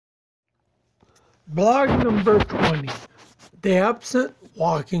Blog number 20, The Absent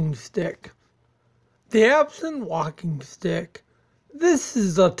Walking Stick. The Absent Walking Stick. This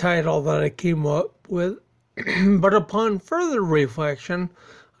is a title that I came up with, but upon further reflection,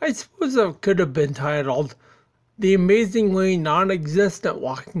 I suppose it could have been titled The Amazingly Non-Existent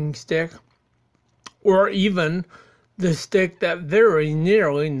Walking Stick, or even The Stick That Very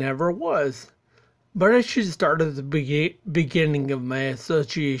Nearly Never Was. But I should start at the beginning of my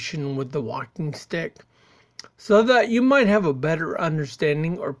association with the walking stick, so that you might have a better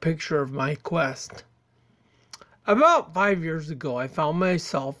understanding or picture of my quest. About 5 years ago, I found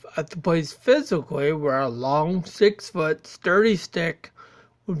myself at the place physically where a long 6-foot sturdy stick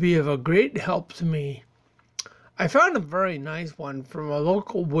would be of a great help to me. I found a very nice one from a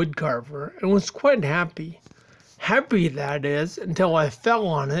local woodcarver and was quite happy. Happy, that is, until I fell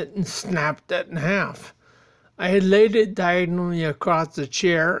on it and snapped it in half. I had laid it diagonally across the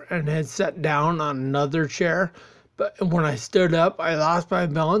chair and had sat down on another chair, but when I stood up, I lost my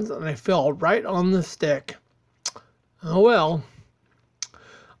balance and I fell right on the stick. Oh well.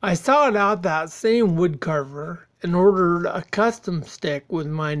 I sought out that same woodcarver and ordered a custom stick with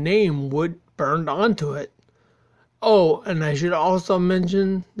my name burned onto it. Oh, and I should also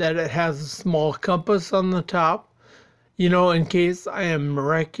mention that it has a small compass on the top, in case I am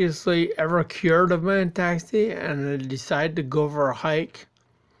miraculously ever cured of my ataxia and I decide to go for a hike.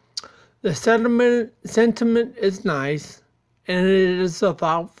 The sentiment is nice, and it is a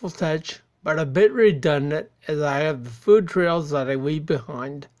thoughtful touch, but a bit redundant as I have the food trails that I leave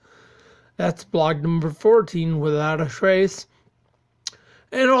behind. That's blog number 14 without a trace,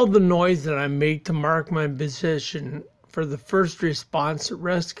 and all the noise that I make to mark my position for the first response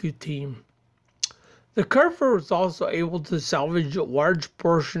rescue team. The carver was also able to salvage a large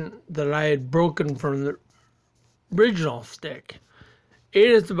portion that I had broken from the original stick.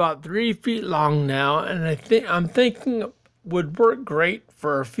 It is about 3 feet long now, and I'm thinking it would work great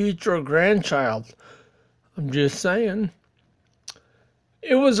for a future grandchild. I'm just saying.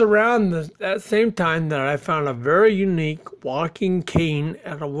 It was around that same time that I found a very unique walking cane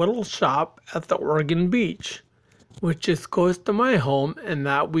at a little shop at the Oregon Beach, which is close to my home and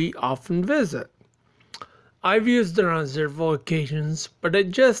that we often visit. I've used it on several occasions, but it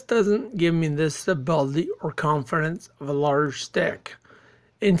just doesn't give me the stability or confidence of a large stick.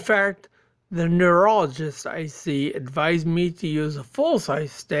 In fact, the neurologist I see advised me to use a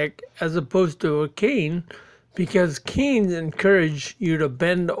full-size stick as opposed to a cane because canes encourage you to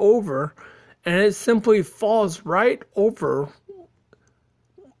bend over and it simply falls right over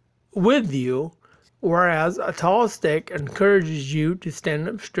with you, whereas a tall stick encourages you to stand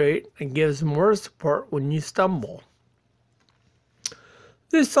up straight and gives more support when you stumble.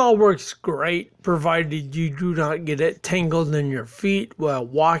 This all works great, provided you do not get it tangled in your feet while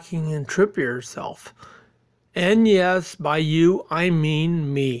walking and trip yourself. And yes, by you, I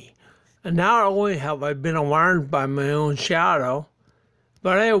mean me. And not only have I been alarmed by my own shadow,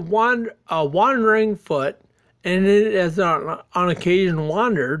 but I have a wandering foot, and it has on occasion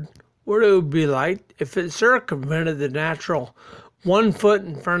wondered what it would be like if it circumvented the natural 1 foot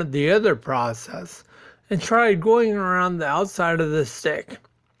in front of the other process and tried going around the outside of the stick.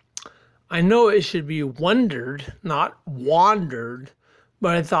 I know it should be wondered, not wandered,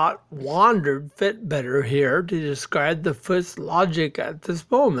 but I thought wandered fit better here to describe the foot's logic at this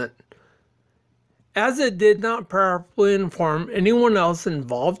moment. As it did not properly inform anyone else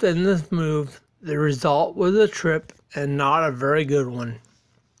involved in this move, the result was a trip and not a very good one.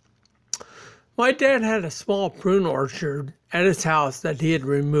 My dad had a small prune orchard at his house that he had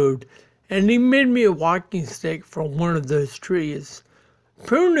removed, and he made me a walking stick from one of those trees.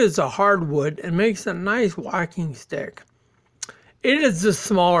 Prune is a hardwood and makes a nice walking stick. It is the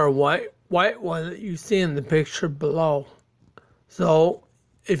smaller white one that you see in the picture below. So,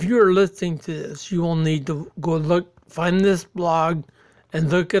 if you are listening to this, you will need to find this blog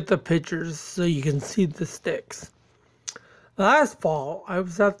and look at the pictures so you can see the sticks. Last fall, I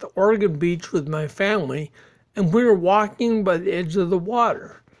was at the Oregon Beach with my family, and we were walking by the edge of the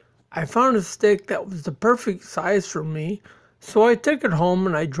water. I found a stick that was the perfect size for me, so I took it home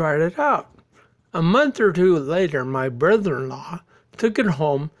and I dried it out. A month or two later, my brother-in-law took it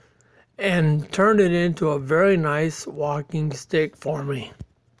home and turned it into a very nice walking stick for me.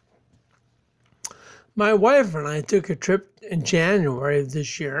 My wife and I took a trip in January of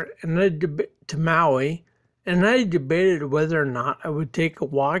this year to Maui, and I debated whether or not I would take a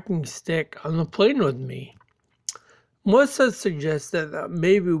walking stick on the plane with me. Melissa suggested that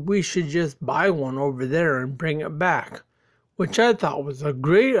maybe we should just buy one over there and bring it back, which I thought was a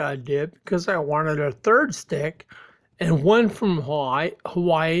great idea because I wanted a third stick and one from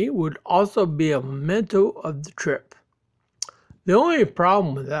Hawaii would also be a memento of the trip. The only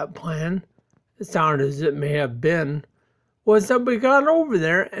problem with that plan, sound as it may have been, was that we got over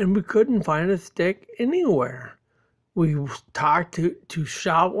there and we couldn't find a stick anywhere. We talked to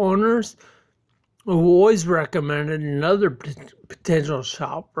shop owners who always recommended another potential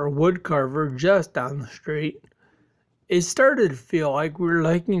shop or wood carver just down the street. It started to feel like we were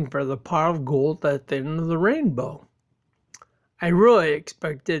looking for the pot of gold at the end of the rainbow. I really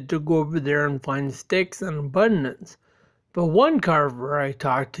expected to go over there and find sticks in abundance, but one carver I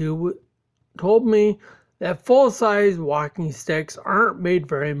talked to told me that full-size walking sticks aren't made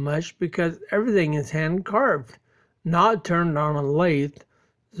very much because everything is hand-carved, not turned on a lathe,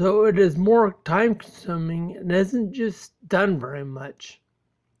 so it is more time-consuming and isn't just done very much.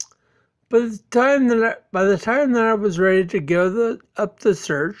 By the time that I was ready to give up the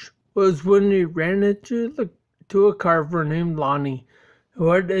search was when we ran into a carver named Lonnie, who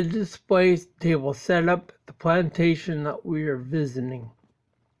had a display table set up at the plantation that we were visiting.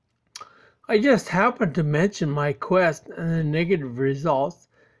 I just happened to mention my quest and the negative results,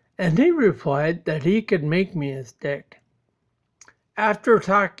 and he replied that he could make me a stick. After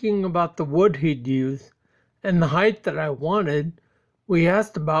talking about the wood he'd use and the height that I wanted, we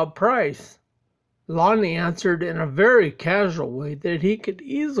asked about price. Lonnie answered in a very casual way that he could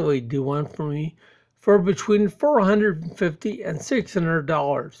easily do one for me for between $450 and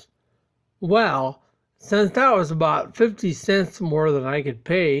 $600. Well, since that was about 50 cents more than I could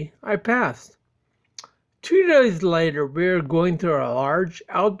pay, I passed. 2 days later, we were going through a large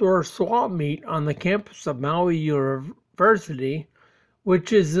outdoor swap meet on the campus of Maui University,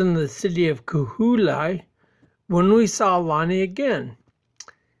 which is in the city of Kahului, when we saw Lonnie again.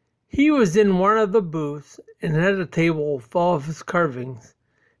 He was in one of the booths and had a table full of his carvings.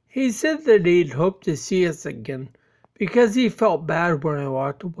 He said that he'd hoped to see us again because he felt bad when I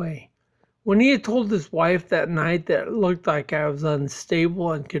walked away. When he had told his wife that night that it looked like I was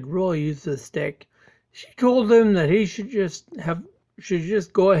unstable and could really use a stick, she told him that he should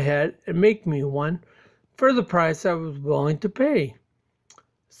just go ahead and make me one for the price I was willing to pay.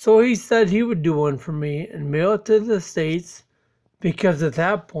 So he said he would do one for me and mail it to the States, because at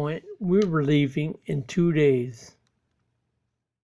that point we were leaving in 2 days.